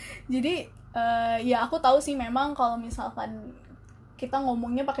 Jadi ya aku tahu sih memang kalau misalkan kita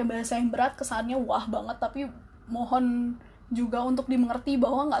ngomongnya pakai bahasa yang berat kesannya wah banget, tapi mohon juga untuk dimengerti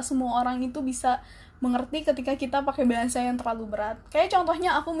bahwa nggak semua orang itu bisa mengerti ketika kita pakai bahasa yang terlalu berat. Kayak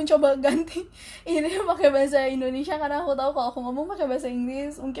contohnya aku mencoba ganti ini pakai bahasa Indonesia karena aku tahu kalau aku ngomong pakai bahasa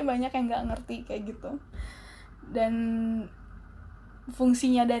Inggris mungkin banyak yang nggak ngerti kayak gitu. Dan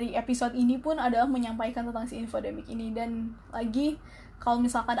fungsinya dari episode ini pun adalah menyampaikan tentang si infodemic ini. Dan lagi kalau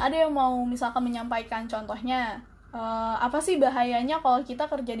misalkan ada yang mau misalkan menyampaikan contohnya apa sih bahayanya kalau kita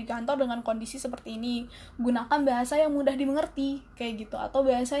kerja di kantor dengan kondisi seperti ini, gunakan bahasa yang mudah dimengerti kayak gitu, atau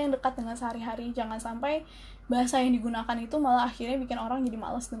bahasa yang dekat dengan sehari-hari. Jangan sampai bahasa yang digunakan itu malah akhirnya bikin orang jadi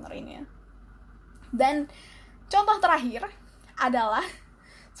malas dengerinnya. Dan contoh terakhir adalah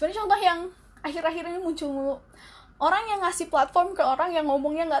sebenarnya contoh yang akhir-akhir ini muncul mulu, orang yang ngasih platform ke orang yang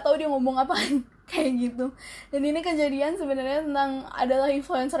ngomongnya nggak tahu dia ngomong apaan kayak gitu. Dan ini kejadian sebenarnya tentang adalah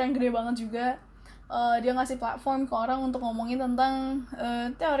influencer yang gede banget juga. Dia ngasih platform ke orang untuk ngomongin tentang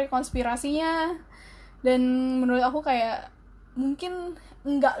teori konspirasinya. Dan menurut aku kayak mungkin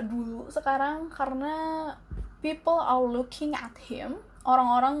nggak dulu sekarang, karena people are looking at him,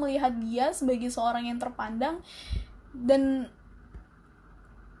 orang-orang melihat dia sebagai seorang yang terpandang. Dan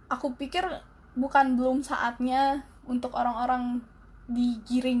aku pikir belum saatnya untuk orang-orang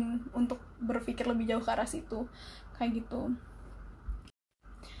digiring untuk berpikir lebih jauh ke arah situ kayak gitu.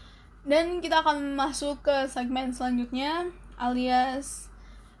 Dan kita akan masuk ke segmen selanjutnya, alias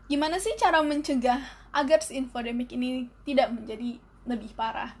gimana sih cara mencegah agar si infodemic ini tidak menjadi lebih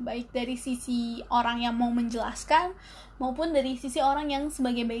parah, baik dari sisi orang yang mau menjelaskan maupun dari sisi orang yang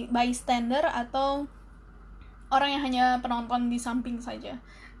sebagai bystander atau orang yang hanya penonton di samping saja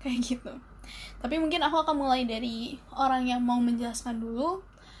kayak gitu. Tapi mungkin aku akan mulai dari orang yang mau menjelaskan dulu.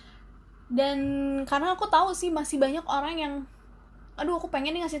 Dan karena aku tahu sih masih banyak orang yang aku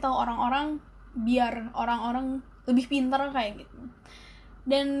pengen nih ngasih tahu orang-orang biar orang-orang lebih pintar kayak gitu.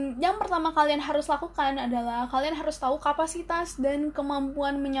 Dan yang pertama kalian harus lakukan adalah kalian harus tahu kapasitas dan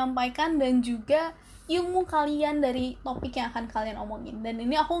kemampuan menyampaikan dan juga ilmu kalian dari topik yang akan kalian omongin. Dan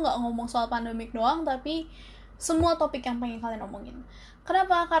ini aku nggak ngomong soal pandemik doang, tapi semua topik yang pengen kalian omongin.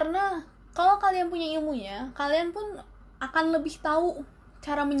 Kenapa? Karena kalau kalian punya ilmunya, kalian pun akan lebih tahu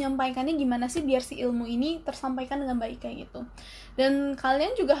cara menyampaikannya gimana sih biar si ilmu ini tersampaikan dengan baik kayak gitu. Dan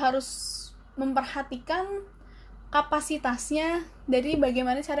kalian juga harus memperhatikan kapasitasnya dari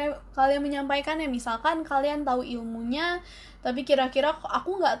bagaimana cara kalian menyampaikannya. Misalkan kalian tahu ilmunya, tapi kira-kira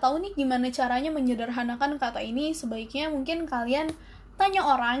aku nggak tahu nih gimana caranya menyederhanakan kata ini, sebaiknya mungkin kalian tanya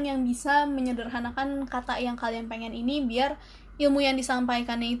orang yang bisa menyederhanakan kata yang kalian pengen ini biar ilmu yang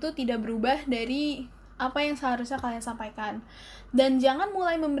disampaikannya itu tidak berubah dari apa yang seharusnya kalian sampaikan. Dan jangan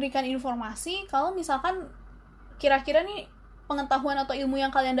mulai memberikan informasi kalau misalkan kira-kira nih pengetahuan atau ilmu yang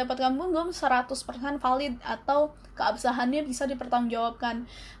kalian dapatkan pun belum 100% valid atau keabsahannya bisa dipertanggungjawabkan.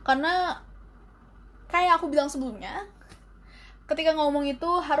 Karena kayak aku bilang sebelumnya, ketika ngomong itu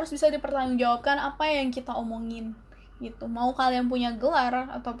harus bisa dipertanggungjawabkan apa yang kita omongin gitu. Mau kalian punya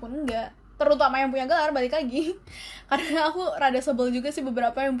gelar ataupun enggak, terutama yang punya gelar, balik lagi karena aku rada sebel juga sih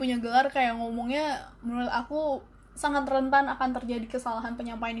beberapa yang punya gelar kayak ngomongnya menurut aku sangat rentan akan terjadi kesalahan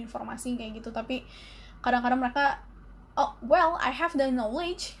penyampaian informasi kayak gitu. Tapi kadang-kadang mereka well, I have the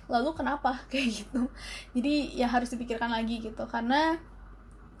knowledge, lalu kenapa kayak gitu. Jadi ya harus dipikirkan lagi gitu, karena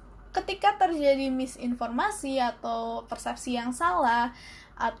ketika terjadi misinformasi atau persepsi yang salah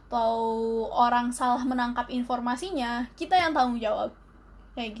atau orang salah menangkap informasinya, kita yang tanggung jawab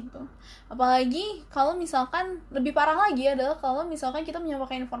kayak gitu. Apalagi kalau misalkan lebih parah lagi adalah kalau misalkan kita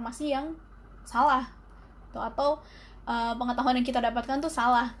menyampaikan informasi yang salah atau pengetahuan yang kita dapatkan tuh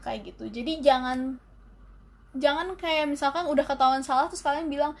salah kayak gitu. Jadi jangan kayak misalkan udah ketahuan salah terus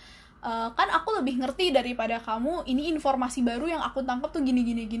kalian bilang kan aku lebih ngerti daripada kamu, ini informasi baru yang aku tangkap tuh gini.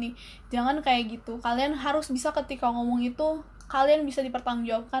 Jangan kayak gitu. Kalian harus bisa ketika ngomong itu kalian bisa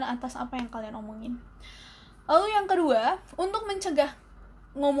dipertanggungjawabkan atas apa yang kalian omongin. Lalu yang kedua, untuk mencegah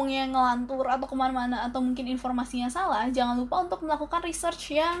ngomongnya ngelantur atau kemana-mana atau mungkin informasinya salah, jangan lupa untuk melakukan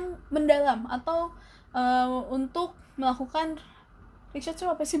research yang mendalam atau untuk melakukan research itu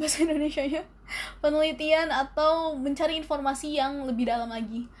apa sih bahasa Indonesianya? Penelitian atau mencari informasi yang lebih dalam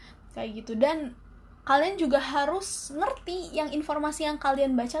lagi kayak gitu. Dan kalian juga harus ngerti yang informasi yang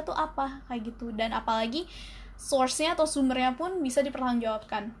kalian baca tuh apa kayak gitu. Dan apalagi source-nya atau sumbernya pun bisa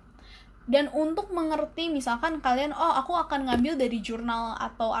dipertanggungjawabkan. Dan untuk mengerti misalkan kalian aku akan ngambil dari jurnal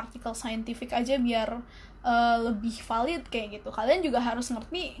atau artikel saintifik aja biar lebih valid kayak gitu, kalian juga harus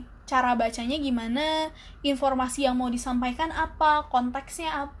ngerti cara bacanya gimana, informasi yang mau disampaikan apa,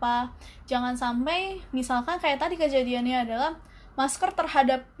 konteksnya apa. Jangan sampai misalkan kayak tadi kejadiannya adalah masker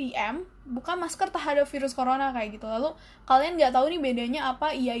terhadap PM bukan masker terhadap virus corona kayak gitu, lalu kalian nggak tahu nih bedanya apa,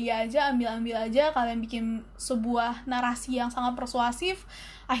 iya aja, ambil aja, kalian bikin sebuah narasi yang sangat persuasif,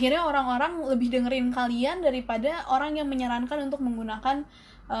 akhirnya orang-orang lebih dengerin kalian daripada orang yang menyarankan untuk menggunakan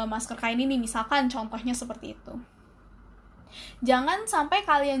masker kain ini, misalkan contohnya seperti itu. Jangan sampai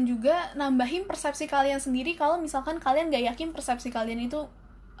kalian juga nambahin persepsi kalian sendiri kalau misalkan kalian gak yakin persepsi kalian itu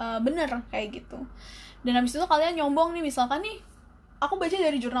bener kayak gitu. Dan habis itu kalian nyombong nih, misalkan nih aku baca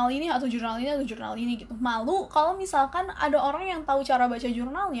dari jurnal ini atau jurnal ini gitu. Malu kalau misalkan ada orang yang tahu cara baca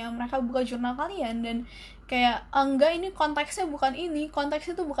jurnalnya, mereka buka jurnal kalian dan kayak enggak, ini konteksnya bukan ini,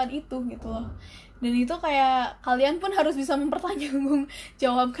 konteksnya tuh bukan itu gitu loh. Dan itu kayak kalian pun harus bisa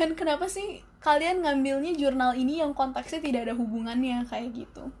mempertanggungjawabkan kenapa sih kalian ngambilnya jurnal ini yang konteksnya tidak ada hubungannya kayak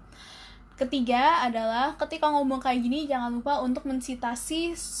gitu. Ketiga adalah ketika ngomong kayak gini jangan lupa untuk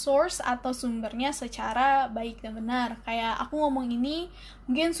mensitasi source atau sumbernya secara baik dan benar. Kayak aku ngomong ini,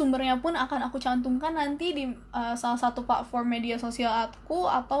 mungkin sumbernya pun akan aku cantumkan nanti di salah satu platform media sosial aku,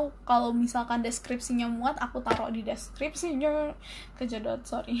 atau kalau misalkan deskripsinya muat aku taruh di deskripsinya, kejedot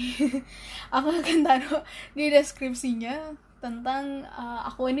sorry. Aku akan taruh di deskripsinya tentang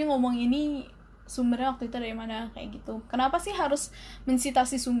aku ini ngomong ini sumbernya waktu itu dari mana kayak gitu. Kenapa sih harus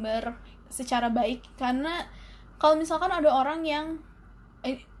mensitasi sumber secara baik? Karena kalau misalkan ada orang yang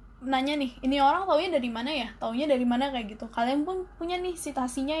nanya nih, ini orang taunya dari mana ya? Taunya dari mana kayak gitu. Kalian pun punya nih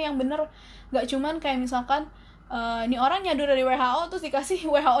citasinya yang bener, nggak cuman kayak misalkan ini orang nyadur dari WHO terus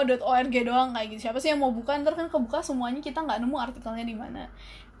dikasih who.org doang kayak gitu. Siapa sih yang mau buka? Ntar kan kebuka semuanya, kita nggak nemu artikelnya di mana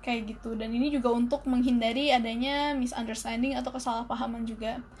kayak gitu. Dan ini juga untuk menghindari adanya misunderstanding atau kesalahpahaman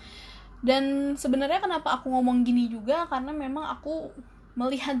juga. Dan sebenarnya kenapa aku ngomong gini juga, karena memang aku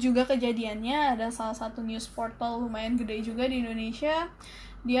melihat juga kejadiannya. Ada salah satu news portal lumayan gede juga di Indonesia,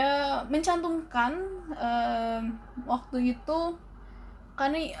 dia mencantumkan waktu itu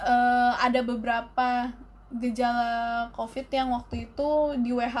karena ada beberapa gejala COVID yang waktu itu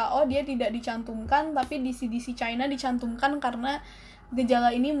di WHO dia tidak dicantumkan, tapi di CDC China dicantumkan karena gejala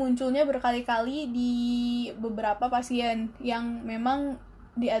ini munculnya berkali-kali di beberapa pasien yang memang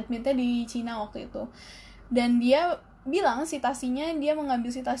diadmitnya di Cina waktu itu. Dan dia bilang citasinya, dia mengambil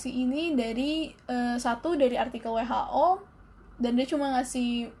citasi ini dari satu dari artikel WHO, dan dia cuma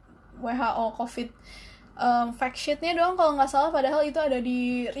ngasih WHO COVID fact sheetnya doang kalau nggak salah, padahal itu ada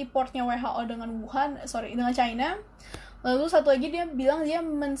di reportnya WHO dengan dengan China. Lalu satu lagi dia bilang dia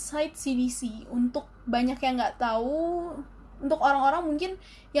men-cite CDC. Untuk banyak yang nggak tahu, untuk orang-orang mungkin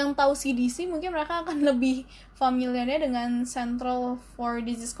yang tahu CDC mungkin mereka akan lebih familiarnya dengan Central for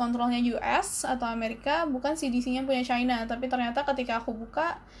Disease Control-nya US atau Amerika, bukan CDC-nya punya China. Tapi ternyata ketika aku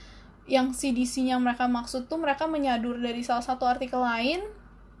buka yang CDC-nya mereka maksud tuh, mereka menyadur dari salah satu artikel lain,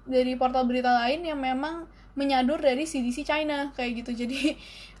 dari portal berita lain yang memang menyadur dari CDC China kayak gitu. Jadi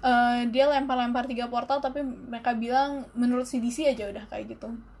dia lempar-lempar 3 portal tapi mereka bilang menurut CDC aja udah kayak gitu.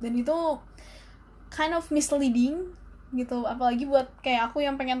 Dan itu kind of misleading gitu, apalagi buat kayak aku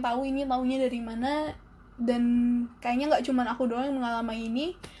yang pengen tahu ini taunya dari mana. Dan kayaknya nggak cuma aku doang yang mengalami ini,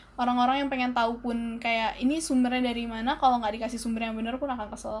 orang-orang yang pengen tahu pun kayak ini sumbernya dari mana, kalau nggak dikasih sumber yang benar pun akan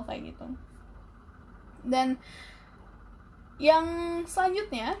kesel kayak gitu. Dan yang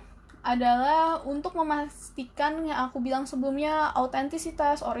selanjutnya adalah untuk memastikan yang aku bilang sebelumnya,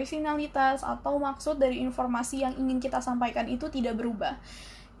 autentisitas, originalitas, atau maksud dari informasi yang ingin kita sampaikan itu tidak berubah.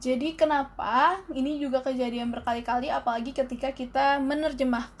 Jadi kenapa ini juga kejadian berkali-kali, apalagi ketika kita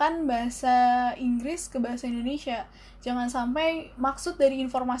menerjemahkan bahasa Inggris ke bahasa Indonesia. Jangan sampai maksud dari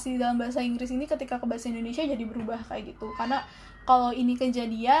informasi di dalam bahasa Inggris ini ketika ke bahasa Indonesia jadi berubah kayak gitu. Karena kalau ini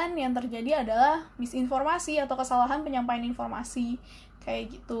kejadian, yang terjadi adalah misinformasi atau kesalahan penyampaian informasi kayak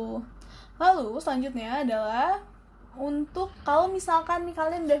gitu. Lalu selanjutnya adalah untuk kalau misalkan nih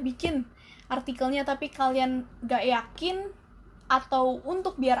kalian udah bikin artikelnya tapi kalian gak yakin, atau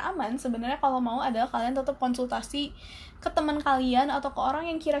untuk biar aman, sebenarnya kalau mau adalah kalian tetap konsultasi ke teman kalian atau ke orang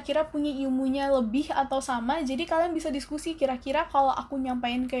yang kira-kira punya ilmunya lebih atau sama. Jadi kalian bisa diskusi, kira-kira kalau aku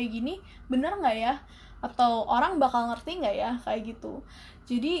nyampain kayak gini bener nggak ya, atau orang bakal ngerti nggak ya kayak gitu.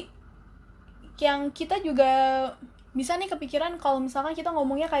 Jadi yang kita juga bisa nih kepikiran kalau misalkan kita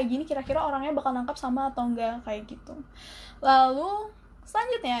ngomongnya kayak gini, kira-kira orangnya bakal nangkap sama atau enggak kayak gitu. Lalu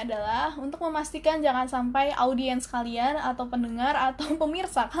selanjutnya adalah untuk memastikan jangan sampai audiens kalian atau pendengar atau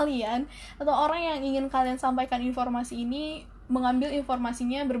pemirsa kalian atau orang yang ingin kalian sampaikan informasi ini mengambil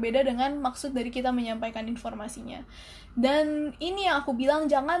informasinya berbeda dengan maksud dari kita menyampaikan informasinya. Dan ini yang aku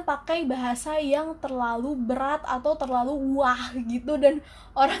bilang, jangan pakai bahasa yang terlalu berat atau terlalu wah gitu, dan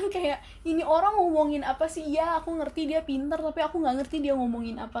orang kayak ini orang ngomongin apa sih, ya aku ngerti dia pintar tapi aku nggak ngerti dia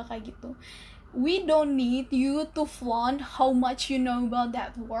ngomongin apa kayak gitu. We don't need you to flaunt how much you know about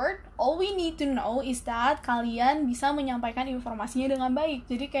that word. All we need to know is that kalian bisa menyampaikan informasinya dengan baik.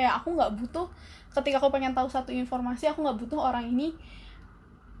 Jadi kayak aku nggak butuh, ketika aku pengen tahu satu informasi, aku nggak butuh orang ini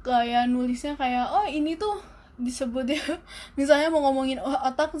kayak nulisnya kayak oh ini tuh disebut ya, misalnya mau ngomongin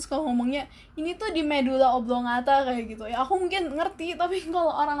otak terus kalau ngomongnya ini tuh di medula oblongata kayak gitu. Ya aku mungkin ngerti, tapi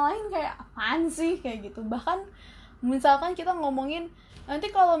kalau orang lain kayak apaan sih kayak gitu. Bahkan misalkan kita ngomongin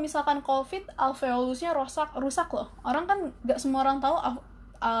nanti kalau misalkan COVID alveolusnya rusak loh, orang kan nggak semua orang tahu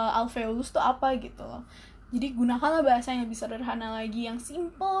alveolus tuh apa gitu loh. Jadi gunakanlah bahasa yang lebih sederhana lagi, yang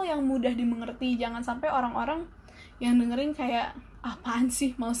simple, yang mudah dimengerti. Jangan sampai orang-orang yang dengerin kayak, apaan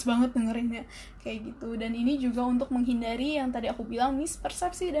sih, males banget dengerinnya, kayak gitu. Dan ini juga untuk menghindari yang tadi aku bilang,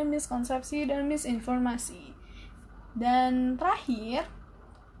 mispersepsi dan miskonsepsi dan misinformasi. Dan terakhir,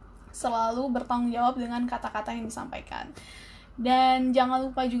 selalu bertanggung jawab dengan kata-kata yang disampaikan. Dan jangan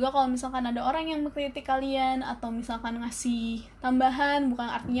lupa juga kalau misalkan ada orang yang mengkritik kalian atau misalkan ngasih tambahan, bukan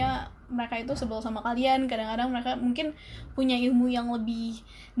artinya mereka itu sebel sama kalian. Kadang-kadang mereka mungkin punya ilmu yang lebih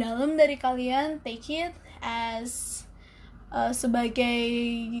dalam dari kalian. Take it as sebagai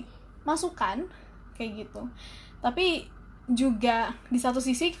masukan, kayak gitu. Tapi juga di satu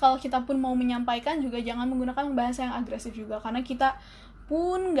sisi kalau kita pun mau menyampaikan juga jangan menggunakan bahasa yang agresif juga, karena kita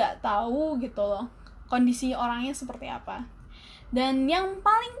pun nggak tahu gitu loh kondisi orangnya seperti apa. Dan yang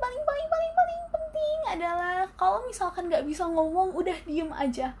paling penting adalah kalau misalkan nggak bisa ngomong, udah diem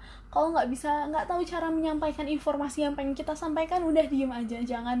aja. Kalau nggak tahu cara menyampaikan informasi yang pengen kita sampaikan, udah diem aja.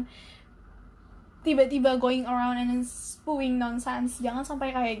 Jangan tiba-tiba going around and spewing nonsense. Jangan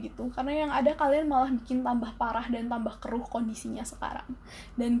sampai kayak gitu, karena yang ada kalian malah bikin tambah parah dan tambah keruh kondisinya sekarang.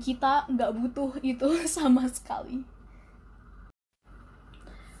 Dan kita nggak butuh itu sama sekali.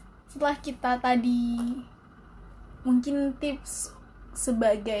 Setelah kita tadi mungkin tips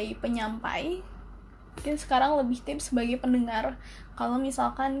sebagai penyampai, mungkin sekarang lebih tips sebagai pendengar. Kalau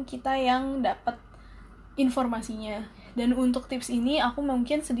misalkan kita yang dapat informasinya. Dan untuk tips ini aku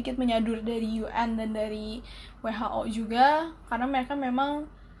mungkin sedikit menyadur dari UN dan dari WHO juga, karena mereka memang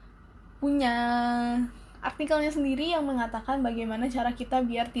punya artikelnya sendiri yang mengatakan bagaimana cara kita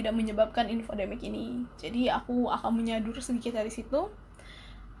biar tidak menyebabkan infodemic ini. Jadi aku akan menyadur sedikit dari situ.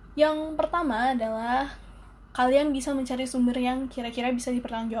 Yang pertama adalah kalian bisa mencari sumber yang kira-kira bisa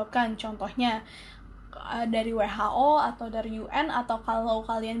dipertanggungjawabkan. Contohnya dari WHO atau dari UN, atau kalau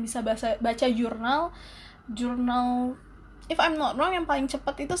kalian bisa baca jurnal, if I'm not wrong, yang paling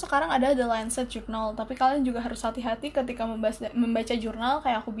cepat itu sekarang ada The Lancet Journal. Tapi kalian juga harus hati-hati ketika membaca jurnal.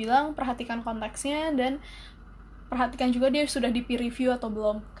 Kayak aku bilang, perhatikan konteksnya dan perhatikan juga dia sudah di peer review atau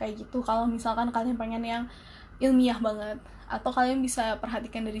belum, kayak gitu. Kalau misalkan kalian pengen yang ilmiah banget, atau kalian bisa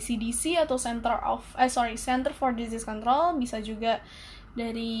perhatikan dari CDC atau Center for Disease Control, bisa juga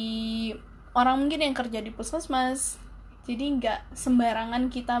dari orang mungkin yang kerja di puskesmas. Jadi nggak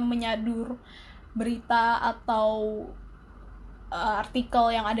sembarangan kita menyadur berita atau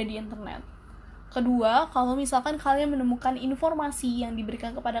artikel yang ada di internet. Kedua, kalau misalkan kalian menemukan informasi yang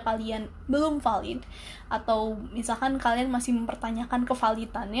diberikan kepada kalian belum valid, atau misalkan kalian masih mempertanyakan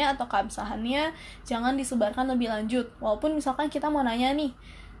kevalidannya atau keabsahannya, jangan disebarkan lebih lanjut. Walaupun misalkan kita mau nanya nih,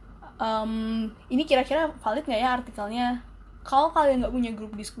 ini kira-kira valid nggak ya artikelnya? Kalau kalian nggak punya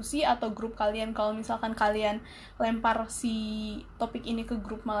grup diskusi atau grup kalian, kalau misalkan kalian lempar si topik ini ke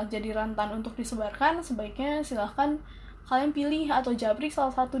grup malah jadi rentan untuk disebarkan, sebaiknya silahkan kalian pilih atau jabrik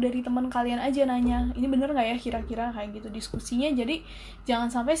salah satu dari teman kalian aja nanya, ini bener nggak ya kira-kira, kayak gitu diskusinya. Jadi jangan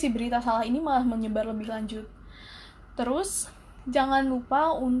sampai si berita salah ini malah menyebar lebih lanjut. Terus jangan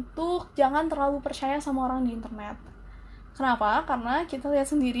lupa untuk jangan terlalu percaya sama orang di internet. Kenapa? Karena kita lihat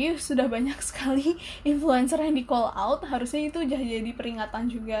sendiri sudah banyak sekali influencer yang di call out. Harusnya itu jadi peringatan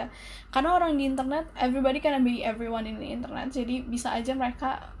juga, karena orang di internet, everybody can be everyone in the internet. Jadi bisa aja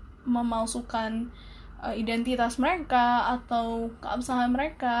mereka memalsukan identitas mereka atau keabsahan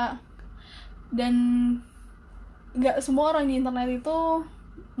mereka. Dan nggak semua orang di internet itu,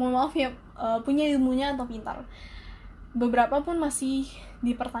 mohon maaf ya, punya ilmunya atau pintar. Beberapa pun masih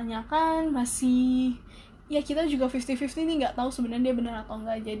dipertanyakan, masih ya kita juga 50-50 nih, nggak tahu sebenarnya dia benar atau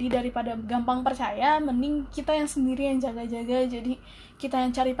enggak. Jadi daripada gampang percaya, mending kita yang sendiri yang jaga-jaga. Jadi kita yang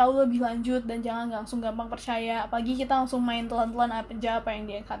cari tahu lebih lanjut dan jangan langsung gampang percaya, apalagi kita langsung main telan-telan aja apa yang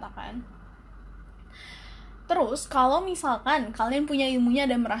dia katakan. Terus, kalau misalkan kalian punya ilmunya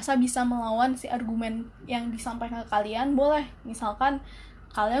dan merasa bisa melawan si argumen yang disampaikan ke kalian, boleh. Misalkan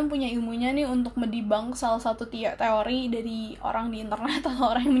kalian punya ilmunya nih untuk mendebunk salah satu teori dari orang di internet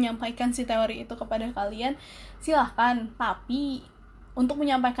atau orang yang menyampaikan si teori itu kepada kalian, silahkan. Tapi untuk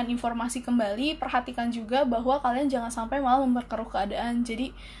menyampaikan informasi kembali, perhatikan juga bahwa kalian jangan sampai malah memperkeruh keadaan.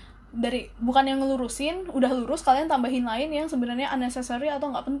 Jadi bukan yang ngelurusin, udah lurus kalian tambahin lain yang sebenarnya unnecessary atau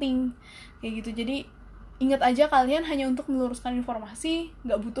nggak penting, kayak gitu. Jadi ingat aja, kalian hanya untuk meluruskan informasi,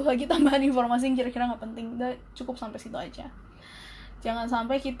 nggak butuh lagi tambahan informasi yang kira-kira nggak penting. Udah cukup sampai situ aja. Jangan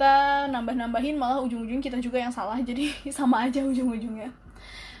sampai kita nambah-nambahin malah ujung-ujung kita juga yang salah, jadi sama aja ujung-ujungnya.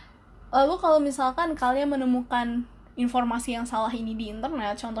 Lalu kalau misalkan kalian menemukan informasi yang salah ini di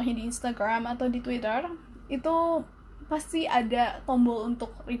internet, contohnya di Instagram atau di Twitter, itu pasti ada tombol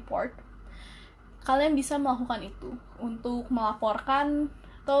untuk report. Kalian bisa melakukan itu untuk melaporkan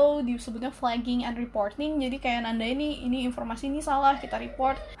atau disebutnya flagging and reporting. Jadi kayak nandain nih, ini informasi ini salah, kita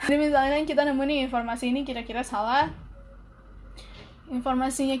report. Jadi misalnya kita nemu nih informasi ini kira-kira salah,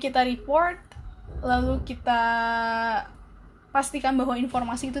 informasinya kita report, lalu kita pastikan bahwa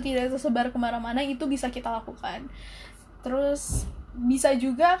informasi itu tidak tersebar kemana-mana. Itu bisa kita lakukan. Terus bisa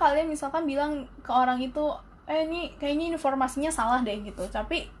juga kalian misalkan bilang ke orang itu, ini kayaknya informasinya salah deh gitu,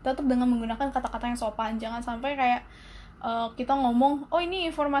 tapi tetap dengan menggunakan kata-kata yang sopan. Jangan sampai kayak kita ngomong, ini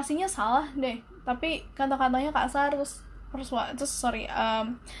informasinya salah deh, tapi kata-katanya kasar, terus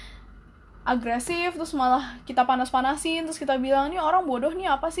agresif, terus malah kita panas-panasin, terus kita bilang, ini orang bodoh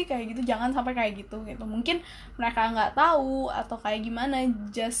nih apa sih, kayak gitu. Jangan sampai kayak gitu. Mungkin mereka nggak tahu atau kayak gimana,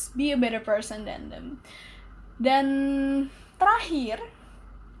 just be a better person than them. Dan terakhir,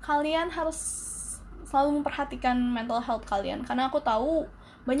 kalian harus selalu memperhatikan mental health kalian, karena aku tahu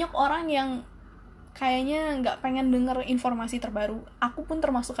banyak orang yang kayaknya nggak pengen denger informasi terbaru. Aku pun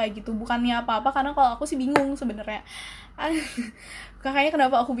termasuk kayak gitu, bukannya apa-apa, karena kalau aku sih bingung sebenarnya. Kayaknya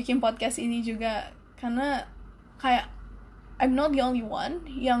kenapa aku bikin podcast ini juga, karena kayak I'm not the only one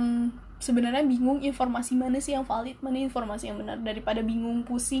yang sebenarnya bingung informasi mana sih yang valid, mana informasi yang benar. Daripada bingung,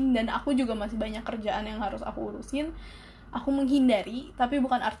 pusing, dan aku juga masih banyak kerjaan yang harus aku urusin, aku menghindari, tapi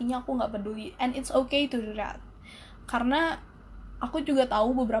bukan artinya aku nggak peduli. And it's okay to do that, karena aku juga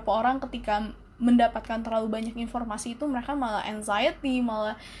tahu beberapa orang ketika mendapatkan terlalu banyak informasi itu, mereka malah anxiety,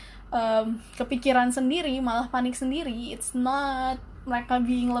 malah kepikiran sendiri, malah panik sendiri. It's not mereka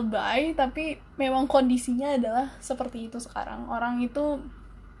being lebay, tapi memang kondisinya adalah seperti itu sekarang. Orang itu,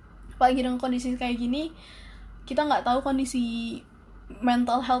 apalagi dengan kondisi kayak gini, kita nggak tahu kondisi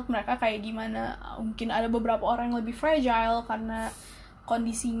mental health mereka kayak gimana. Mungkin ada beberapa orang yang lebih fragile karena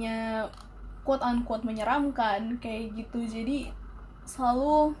kondisinya quote unquote menyeramkan kayak gitu. Jadi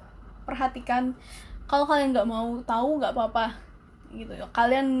selalu perhatikan. Kalau kalian nggak mau tahu, nggak apa-apa gitu.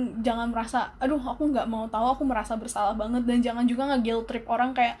 Kalian jangan merasa, aduh aku nggak mau tahu, aku merasa bersalah banget. Dan jangan juga nge-guilt trip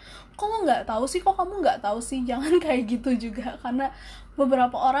orang kayak, kok lo nggak tahu sih, kok kamu nggak tahu sih. Jangan kayak gitu juga, karena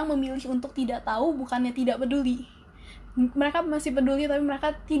beberapa orang memilih untuk tidak tahu, bukannya tidak peduli. Mereka masih peduli, tapi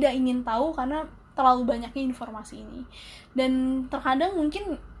mereka tidak ingin tahu karena terlalu banyaknya informasi ini. Dan terkadang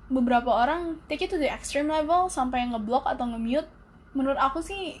mungkin beberapa orang take it to the extreme level sampai ngeblok atau nge-mute. Menurut aku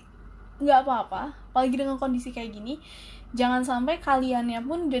sih nggak apa-apa, apalagi dengan kondisi kayak gini. Jangan sampai kaliannya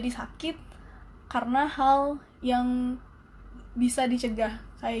pun jadi sakit karena hal yang bisa dicegah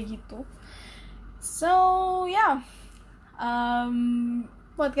kayak gitu. So yeah,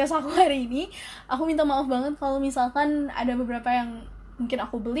 podcast aku hari ini, aku minta maaf banget kalau misalkan ada beberapa yang mungkin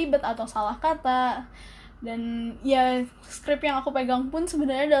aku belibet atau salah kata. Dan ya, skrip yang aku pegang pun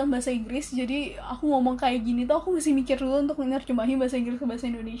sebenarnya dalam bahasa Inggris, jadi aku ngomong kayak gini tuh aku mesti mikir dulu untuk menerjemahin bahasa Inggris ke bahasa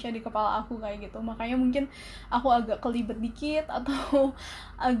Indonesia di kepala aku kayak gitu. Makanya mungkin aku agak kelibet dikit atau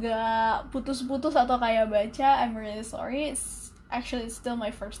agak putus-putus atau kayak baca. I'm really sorry. It's still my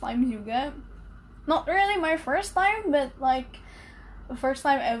first time juga. Not really my first time, but like the first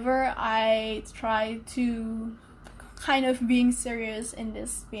time ever I try to kind of being serious in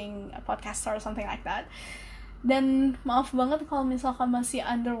this being a podcaster or something like that. Dan maaf banget kalau misalkan masih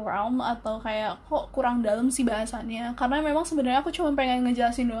underwhelmed atau kayak kok kurang dalam sih bahasannya, karena memang sebenarnya aku cuma pengen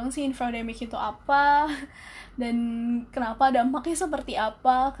ngejelasin doang sih infodemic itu apa dan kenapa dampaknya seperti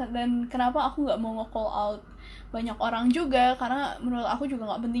apa, dan kenapa aku nggak mau nge-call out banyak orang juga, karena menurut aku juga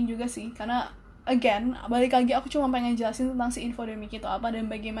nggak penting juga sih. Karena again, balik lagi, aku cuma pengen jelasin tentang si infodemic itu apa dan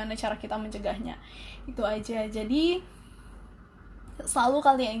bagaimana cara kita mencegahnya. Itu aja. Jadi selalu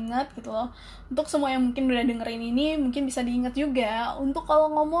kalian ingat gitu loh, untuk semua yang mungkin udah dengerin ini, mungkin bisa diingat juga untuk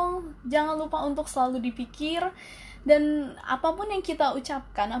kalau ngomong jangan lupa untuk selalu dipikir. Dan apapun yang kita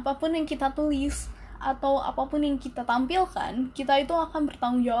ucapkan, apapun yang kita tulis, atau apapun yang kita tampilkan, kita itu akan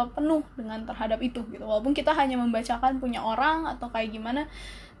bertanggung jawab penuh dengan terhadap itu gitu. Walaupun kita hanya membacakan punya orang atau kayak gimana,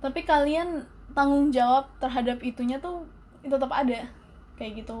 tapi kalian tanggung jawab terhadap itunya tuh itu tetap ada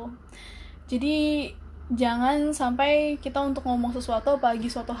kayak gitu. Jadi jangan sampai kita untuk ngomong sesuatu, apalagi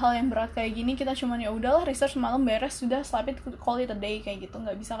suatu hal yang berat kayak gini, kita cuman ya udahlah research semalam beres sudah, slap it, call it a day kayak gitu.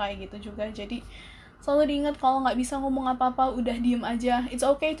 Nggak bisa kayak gitu juga. Jadi selalu diingat kalau nggak bisa ngomong apa-apa, udah diem aja. It's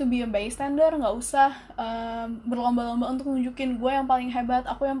okay to be a bystander, nggak usah berlomba-lomba untuk nunjukin gue yang paling hebat,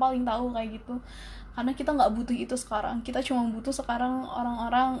 aku yang paling tahu kayak gitu. Karena kita nggak butuh itu sekarang. Kita cuma butuh sekarang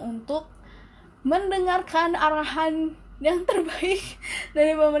orang-orang untuk mendengarkan arahan yang terbaik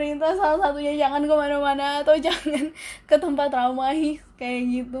dari pemerintah. Salah satunya jangan kemana-mana atau jangan ke tempat ramai kayak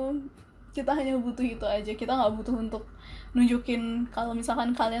gitu. Kita hanya butuh itu aja. Kita nggak butuh untuk nunjukin kalau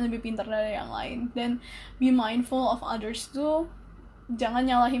misalkan kalian lebih pintar dari yang lain. Dan be mindful of others too. jangan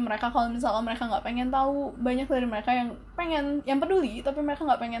nyalahin mereka kalau misalkan mereka nggak pengen tahu. Banyak dari mereka yang peduli tapi mereka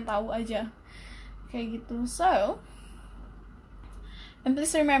nggak pengen tahu aja kayak gitu. So and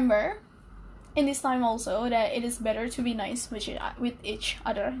please remember in this time also that it is better to be nice with each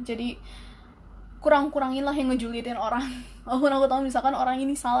other. Jadi kurang-kurangin lah yang ngejulitin orang. Walaupun aku tahu misalkan orang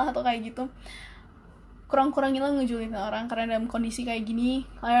ini salah atau kayak gitu, kurang-kurangin lah ngejulitin orang, karena dalam kondisi kayak gini,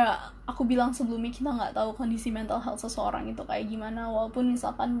 kayak aku bilang sebelumnya, kita nggak tahu kondisi mental health seseorang itu kayak gimana. Walaupun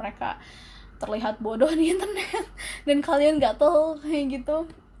misalkan mereka terlihat bodoh di internet dan kalian nggak tahu kayak gitu,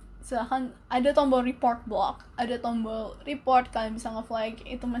 silahkan, ada tombol report block, ada tombol report, kalian bisa nge-flag,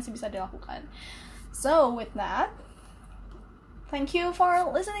 itu masih bisa dilakukan. So with that, thank you for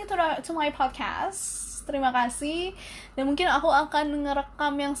listening to my podcast. Terima kasih. Dan mungkin aku akan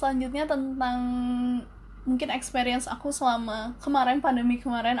ngerekam yang selanjutnya tentang mungkin experience aku selama pandemi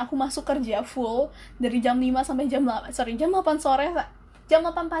kemarin. Aku masuk kerja full dari jam 5 sampai jam 8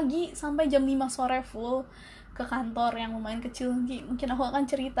 pagi sampai jam 5 sore full ke kantor yang lumayan kecil. Mungkin aku akan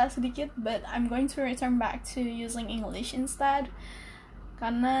cerita sedikit, but I'm going to return back to using English instead,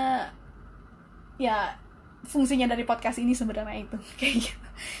 karena ya fungsinya dari podcast ini sebenarnya itu kayak gitu.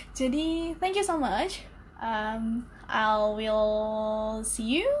 Jadi thank you so much. I will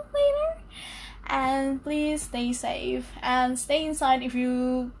see you later, and please stay safe and stay inside if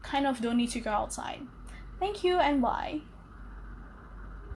you kind of don't need to go outside. Thank you and bye.